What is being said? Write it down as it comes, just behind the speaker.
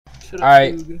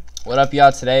Alright, what up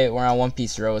y'all? Today we're on One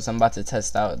Piece Roads. I'm about to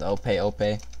test out the Ope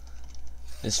Ope.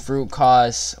 This fruit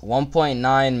costs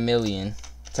 1.9 million.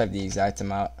 Type the exact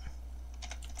amount.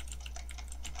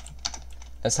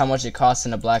 That's how much it costs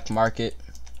in the black market.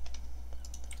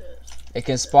 It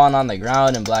can spawn on the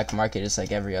ground in black market just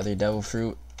like every other devil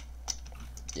fruit.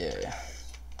 Yeah.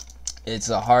 It's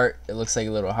a heart. It looks like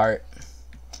a little heart.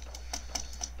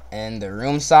 And the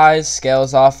room size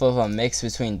scales off of a mix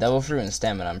between devil fruit and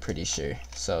stamina, I'm pretty sure.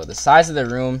 So the size of the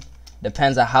room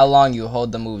depends on how long you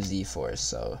hold the move Z for.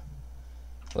 So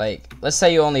like, let's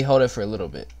say you only hold it for a little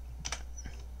bit.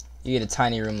 You get a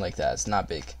tiny room like that. It's not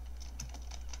big.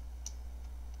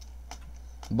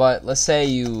 But let's say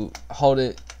you hold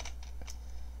it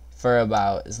for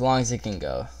about as long as it can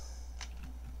go.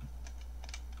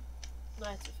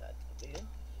 That's a fact, dude.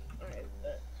 Alright,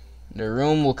 but The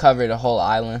room will cover the whole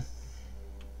island.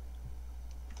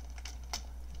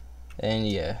 And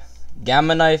yeah,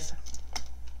 Gamma Knife.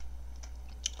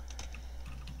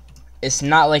 It's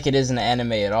not like it is in the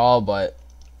anime at all, but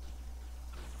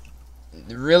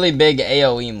the really big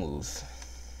AoE move.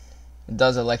 It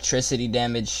does electricity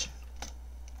damage.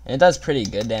 And it does pretty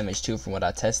good damage too from what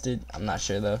I tested. I'm not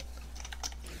sure though.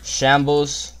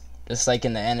 Shambles, just like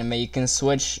in the anime, you can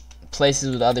switch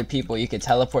places with other people. You can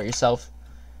teleport yourself.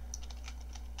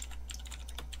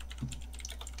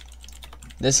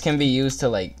 This can be used to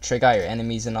like trick out your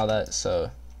enemies and all that. So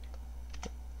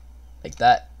like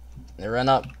that. They run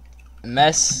up.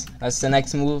 Mess, that's the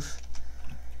next move.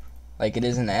 Like it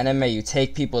is in the anime, you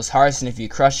take people's hearts and if you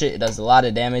crush it, it does a lot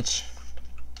of damage.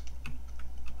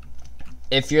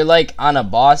 If you're like on a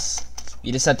boss,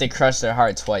 you just have to crush their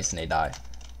heart twice and they die.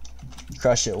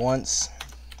 Crush it once.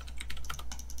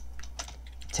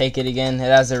 Take it again, it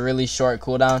has a really short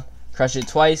cooldown. Crush it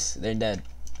twice, they're dead.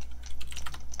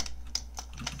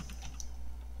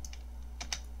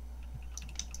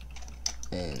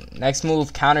 And next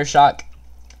move, counter shock.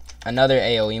 Another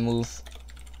AoE move.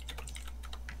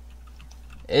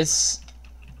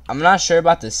 I'm not sure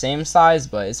about the same size,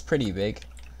 but it's pretty big.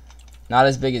 Not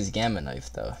as big as Gamma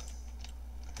Knife though.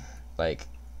 Like,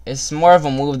 it's more of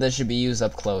a move that should be used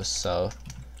up close. So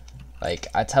like,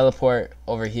 I teleport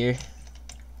over here,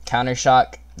 counter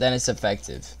shock, then it's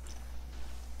effective.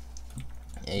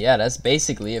 And yeah, that's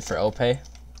basically it for Ope.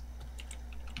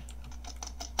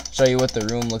 Show you what the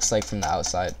room looks like from the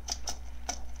outside.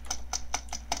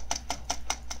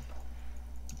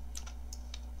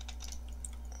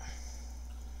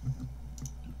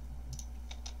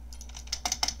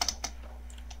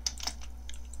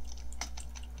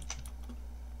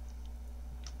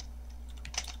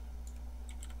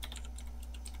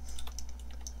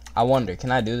 I wonder,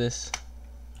 can I do this?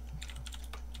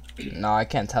 No, I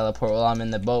can't teleport while I'm in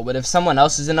the boat. But if someone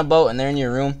else is in a boat and they're in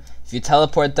your room, if you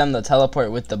teleport them, they'll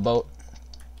teleport with the boat.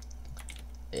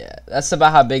 Yeah, that's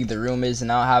about how big the room is,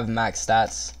 and I don't have max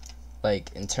stats, like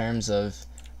in terms of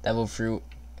devil fruit,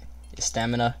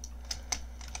 stamina.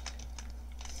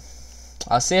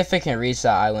 I'll see if it can reach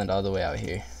that island all the way out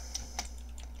here.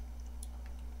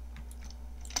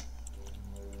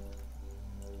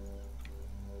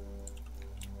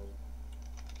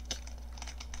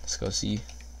 Let's go see.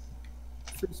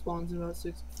 Fruit spawns in about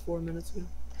 4 minutes ago.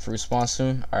 Fruit spawn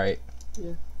soon? Alright.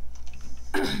 Yeah.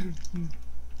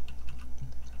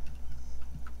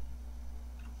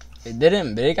 It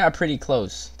didn't, but it got pretty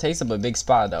close. Takes up a big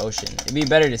spot of the ocean. It'd be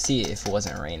better to see it if it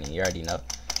wasn't raining. You already know.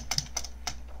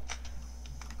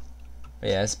 But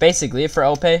yeah, it's basically it for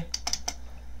Ope.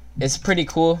 It's pretty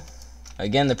cool.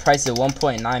 Again, the price is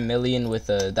 1.9 million with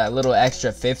that little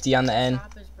extra 50 on the end.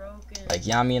 Like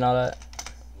Yami and all that.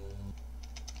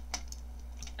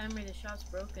 Emery, the shop's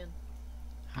broken.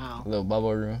 How? A little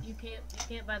bubble room. You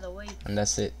can't buy the weight. And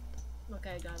that's it.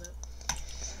 Okay, I got it.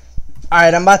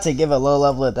 Alright, I'm about to give a low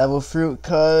level of devil fruit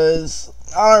because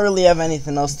I don't really have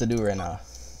anything else to do right now.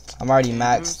 I'm already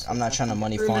maxed. I'm not trying to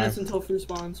money 3 farm. minutes until fruit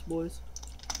spawns, boys.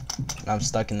 And I'm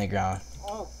stuck in the ground.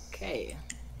 Okay.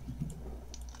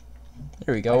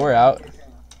 There we go, we're out.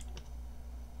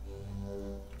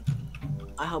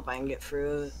 I hope I can get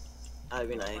fruit. That'd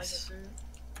be nice.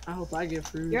 I hope I get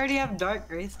fruit. You already have dark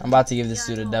grace. I'm about to give this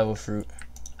dude a devil fruit.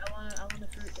 I want a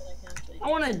fruit that I can actually. I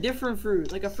want a different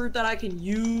fruit, like a fruit that I can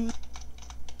use.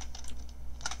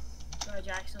 Sorry,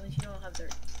 Jackson, at least you don't have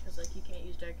dirt, because like you can't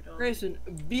use dirt at all. Grayson,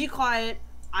 be quiet.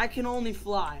 I can only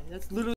fly. That's literally.